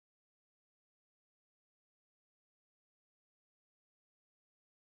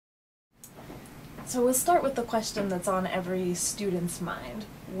So we'll start with the question that's on every student's mind.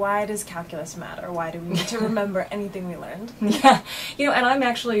 Why does calculus matter? Why do we need to remember anything we learned? Yeah, and I'm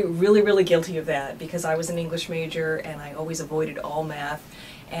actually really, really guilty of that because I was an English major and I always avoided all math.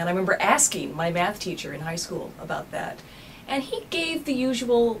 And I remember asking my math teacher in high school about that. And he gave the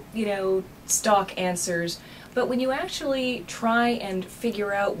usual, stock answers. But when you actually try and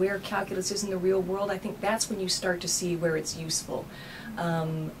figure out where calculus is in the real world, I think that's when you start to see where it's useful.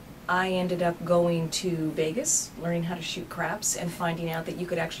 I ended up going to Vegas, learning how to shoot craps, and finding out that you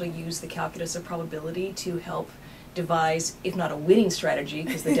could actually use the calculus of probability to help devise, if not a winning strategy,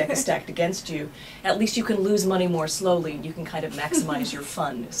 because the deck is stacked against you, at least you can lose money more slowly. You can kind of maximize your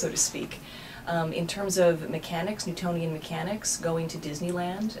fun, so to speak. In terms of mechanics, Newtonian mechanics, going to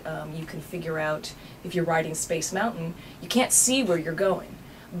Disneyland, you can figure out, if you're riding Space Mountain, you can't see where you're going,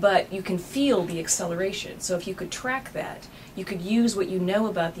 but you can feel the acceleration. So if you could track that, you could use what you know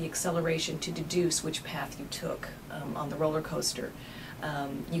about the acceleration to deduce which path you took on the roller coaster.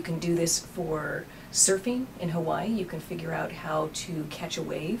 You can do this for surfing in Hawaii. You can figure out how to catch a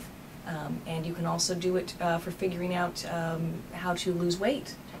wave, and you can also do it for figuring out how to lose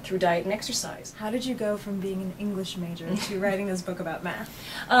weight through diet and exercise. How did you go from being an English major to writing this book about math?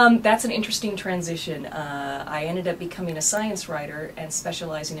 That's an interesting transition. I ended up becoming a science writer and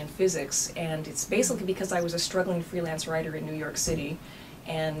specializing in physics, and it's basically because I was a struggling freelance writer in New York City,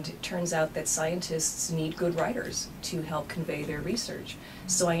 and it turns out that scientists need good writers to help convey their research.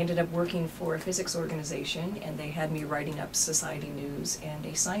 So I ended up working for a physics organization, and they had me writing up society news, and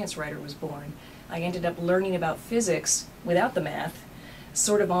a science writer was born. I ended up learning about physics without the math,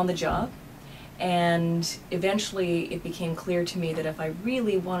 sort of on the job, and eventually it became clear to me that if I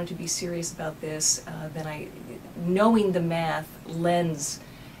really wanted to be serious about this, then knowing the math lends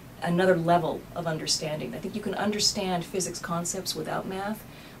another level of understanding. I think you can understand physics concepts without math,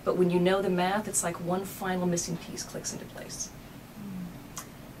 but when you know the math, it's like one final missing piece clicks into place.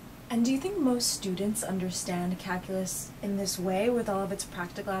 And do you think most students understand calculus in this way with all of its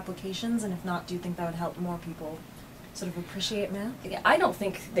practical applications? And if not, do you think that would help more people sort of appreciate math? Yeah, I don't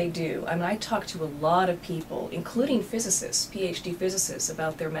think they do. I mean, I talk to a lot of people, including physicists, PhD physicists,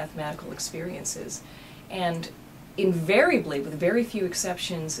 about their mathematical experiences. And invariably, with very few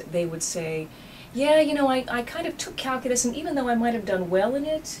exceptions, they would say, yeah, I kind of took calculus, and even though I might have done well in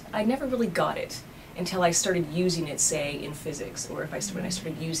it, I never really got it until I started using it, say, in physics, or when I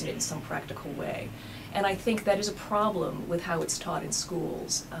started using it in some practical way. And I think that is a problem with how it's taught in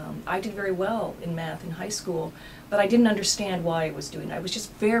schools. I did very well in math in high school, but I didn't understand why I was doing it. I was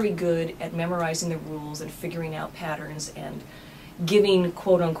just very good at memorizing the rules and figuring out patterns and giving,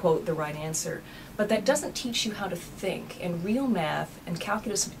 quote-unquote, the right answer. But that doesn't teach you how to think. And real math, and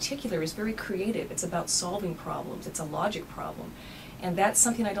calculus in particular, is very creative. It's about solving problems. It's a logic problem. And that's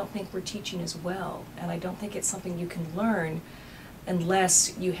something I don't think we're teaching as well. And I don't think it's something you can learn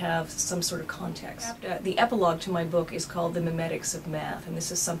unless you have some sort of context. The epilogue to my book is called The Mimetics of Math, and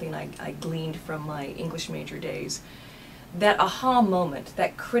this is something I gleaned from my English major days. That aha moment,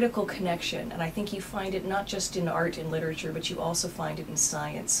 that critical connection, and I think you find it not just in art and literature, but you also find it in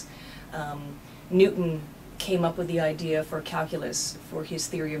science. Newton came up with the idea for calculus, for his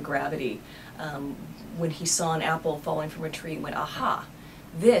theory of gravity, when he saw an apple falling from a tree and went, aha,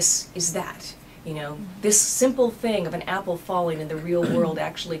 this is that. This simple thing of an apple falling in the real world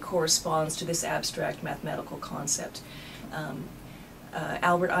actually corresponds to this abstract mathematical concept.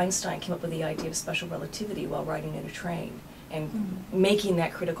 Albert Einstein came up with the idea of special relativity while riding in a train and making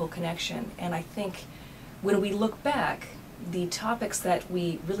that critical connection. And I think when we look back, the topics that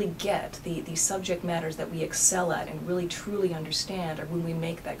we really get, the subject matters that we excel at and really truly understand, are when we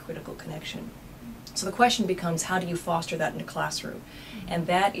make that critical connection. So the question becomes, how do you foster that in a classroom? And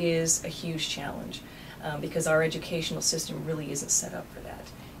that is a huge challenge because our educational system really isn't set up for that.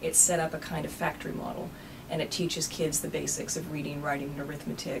 It's set up a kind of factory model, and it teaches kids the basics of reading, writing, and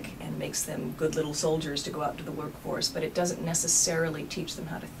arithmetic, and makes them good little soldiers to go out into the workforce, but it doesn't necessarily teach them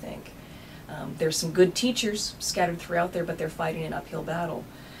how to think. There's some good teachers scattered throughout there, but they're fighting an uphill battle.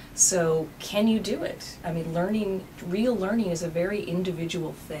 So can you do it? I mean, real learning is a very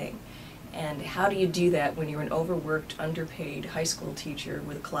individual thing. And how do you do that when you're an overworked, underpaid high school teacher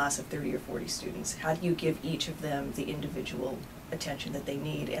with a class of 30 or 40 students? How do you give each of them the individual attention that they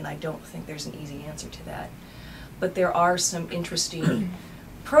need? And I don't think there's an easy answer to that. But there are some interesting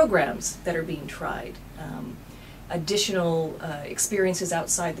programs that are being tried. Additional experiences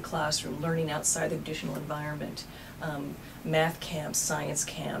outside the classroom, learning outside the traditional environment, math camps, science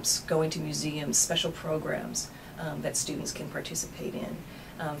camps, going to museums, special programs that students can participate in.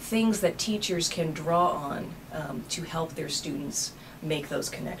 Things that teachers can draw on to help their students make those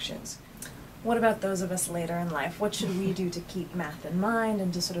connections. What about those of us later in life? What should we do to keep math in mind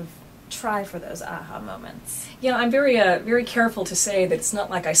and to sort of try for those aha moments? Yeah, I'm very careful to say that it's not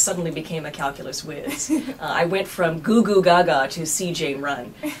like I suddenly became a calculus whiz. I went from goo goo gaga to see Jane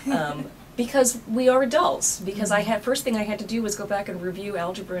run. Because we are adults. Because first thing I had to do was go back and review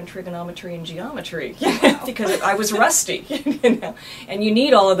algebra and trigonometry and geometry because I was rusty, you know. And you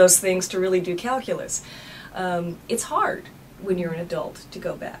need all of those things to really do calculus. It's hard when you're an adult to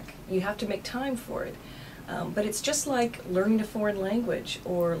go back. You have to make time for it. But it's just like learning a foreign language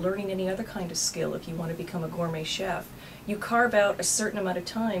or learning any other kind of skill if you want to become a gourmet chef. You carve out a certain amount of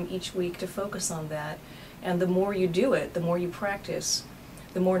time each week to focus on that, and the more you do it, the more you practice,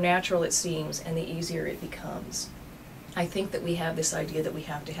 the more natural it seems and the easier it becomes. I think that we have this idea that we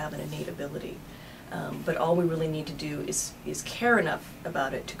have to have an innate ability, but all we really need to do is care enough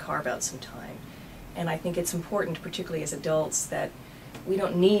about it to carve out some time. And I think it's important, particularly as adults, that we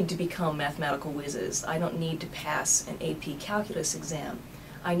don't need to become mathematical whizzes. I don't need to pass an AP calculus exam.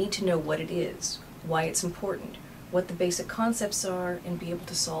 I need to know what it is, why it's important, what the basic concepts are, and be able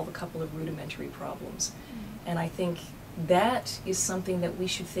to solve a couple of rudimentary problems. And I think that is something that we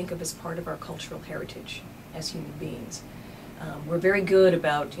should think of as part of our cultural heritage as human beings. We're very good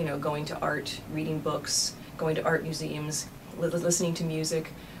about, you know, going to art, reading books, going to art museums, listening to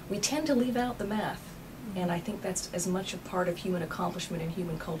music. We tend to leave out the math, and I think that's as much a part of human accomplishment and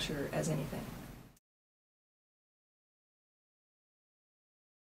human culture as anything.